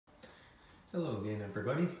Hello again,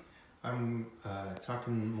 everybody. I'm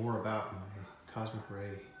talking more about my cosmic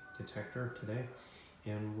ray detector today,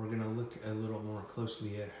 and we're going to look a little more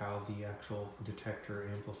closely at how the actual detector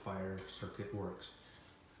amplifier circuit works.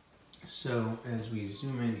 So as we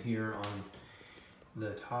zoom in here on the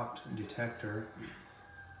top detector,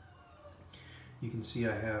 you can see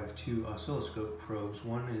I have two oscilloscope probes.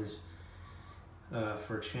 One is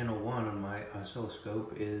for channel 1 on my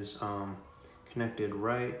oscilloscope is connected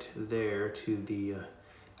right there to the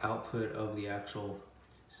output of the actual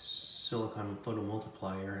silicon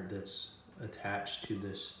photomultiplier that's attached to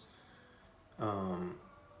this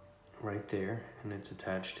right there, and it's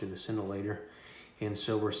attached to the scintillator, and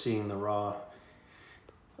so we're seeing the raw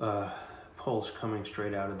pulse coming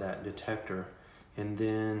straight out of that detector. And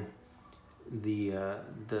then the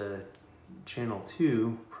channel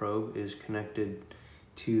 2 probe is connected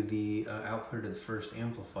to the output of the first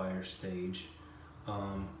amplifier stage,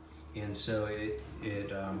 and so it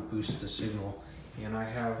boosts the signal. And I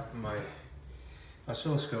have my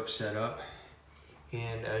oscilloscope set up,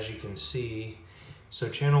 and as you can see, so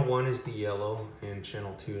channel 1 is the yellow and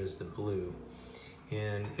channel 2 is the blue.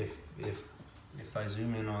 And if I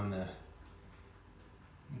zoom in on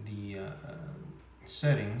the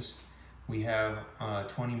settings, we have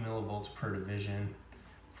 20 millivolts per division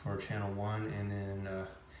for channel 1, and then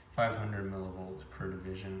 500 millivolts per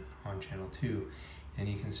division on channel 2. And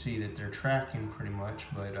you can see that they're tracking pretty much,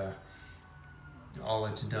 but all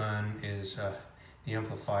it's done is the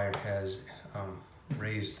amplifier has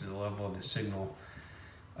raised the level of the signal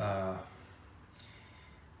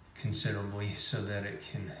considerably so that it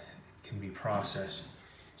can be processed.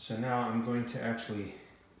 So now I'm going to actually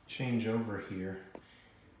change over here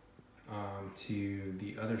to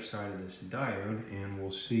the other side of this diode, and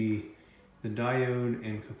we'll see the diode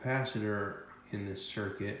and capacitor in this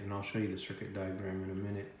circuit, and I'll show you the circuit diagram in a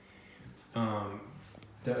minute,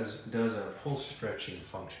 does a pulse stretching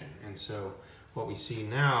function. And so what we see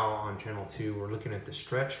now on channel 2, we're looking at the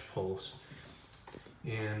stretched pulse,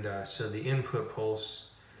 and so the input pulse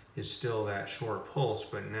is still that short pulse,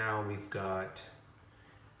 but now we've got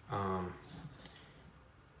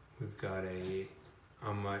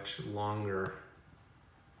a much longer.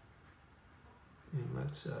 And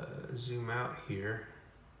let's zoom out here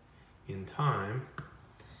in time,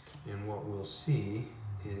 and what we'll see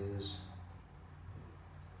is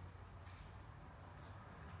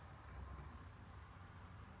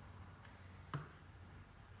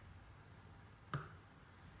we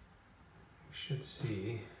should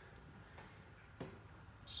see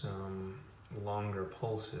some longer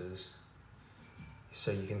pulses.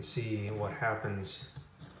 So you can see what happens,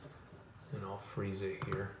 and I'll freeze it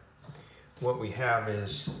here. What we have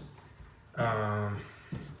is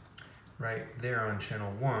right there on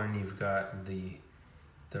channel 1, you've got the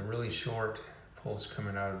really short pulse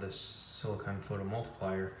coming out of the silicon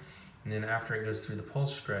photomultiplier, and then after it goes through the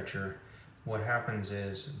pulse stretcher, what happens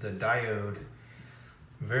is the diode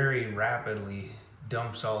very rapidly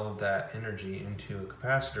dumps all of that energy into a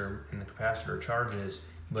capacitor, and the capacitor charges,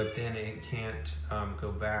 but then it can't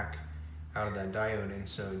go back out of that diode, and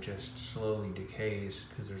so it just slowly decays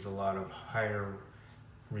because there's a lot of higher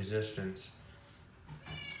resistance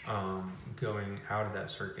going out of that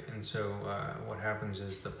circuit. And so what happens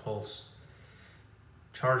is the pulse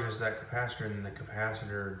charges that capacitor, and the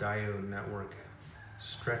capacitor diode network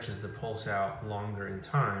stretches the pulse out longer in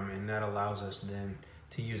time, and that allows us then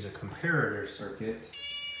to use a comparator circuit,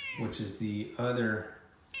 which is the other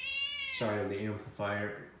side of the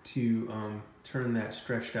amplifier, to turn that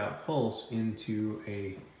stretched out pulse into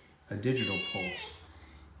a digital pulse.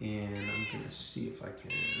 And I'm going to see if I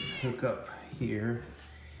can hook up here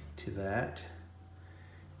to that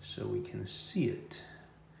so we can see it.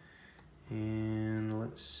 And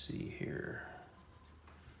let's see here.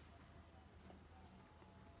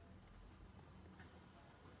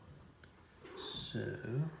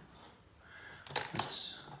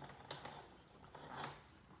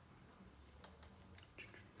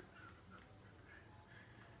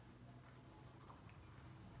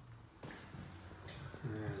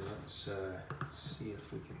 So let's see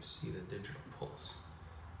if we can see the digital pulse.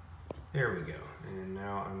 There we go. And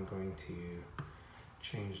now I'm going to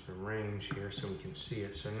change the range here so we can see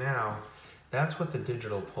it. So now that's what the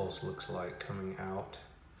digital pulse looks like coming out.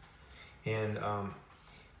 And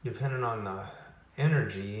depending on the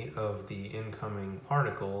energy of the incoming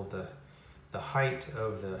particle, the height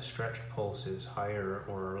of the stretched pulse is higher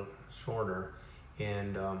or shorter.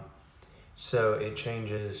 And so it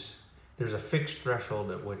changes. There's a fixed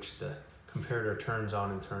threshold at which the comparator turns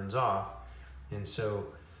on and turns off, and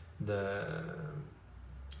so the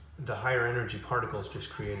the higher energy particles just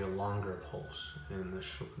create a longer pulse, and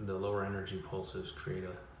the lower energy pulses create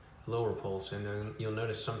a lower pulse. And then you'll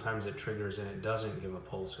notice sometimes it triggers and it doesn't give a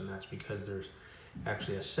pulse, and that's because there's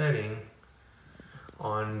actually a setting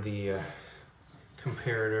on the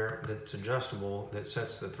comparator that's adjustable that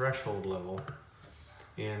sets the threshold level,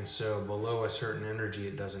 and so below a certain energy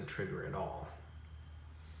it doesn't trigger at all.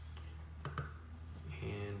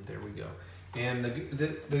 And there we go. And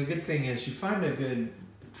the good thing is you find a good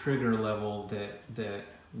trigger level that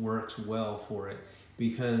works well for it,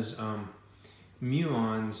 because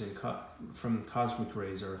muons from cosmic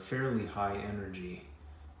rays are fairly high energy.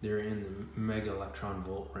 They're in the mega electron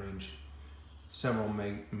volt range, several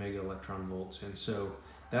mega electron volts, and so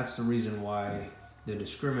that's the reason why the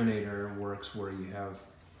discriminator works, where you have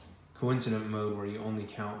coincident mode where you only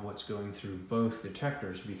count what's going through both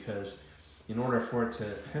detectors, because in order for it to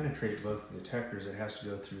penetrate both detectors, it has to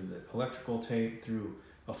go through the electrical tape, through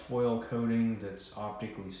a foil coating that's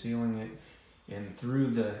optically sealing it, and through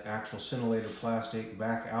the actual scintillator plastic,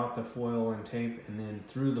 back out the foil and tape, and then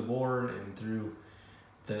through the board and through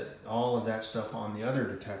all of that stuff on the other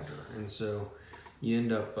detector. And so you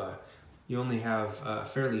end up, you only have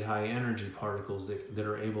fairly high energy particles that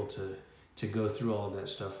are able to go through all of that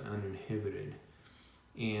stuff uninhibited.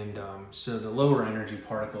 And so the lower energy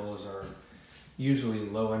particles are usually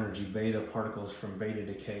low energy beta particles from beta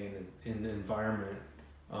decay in the environment,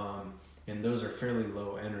 and those are fairly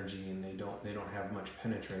low energy, and they don't have much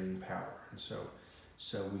penetrating power, and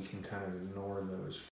so we can kind of ignore those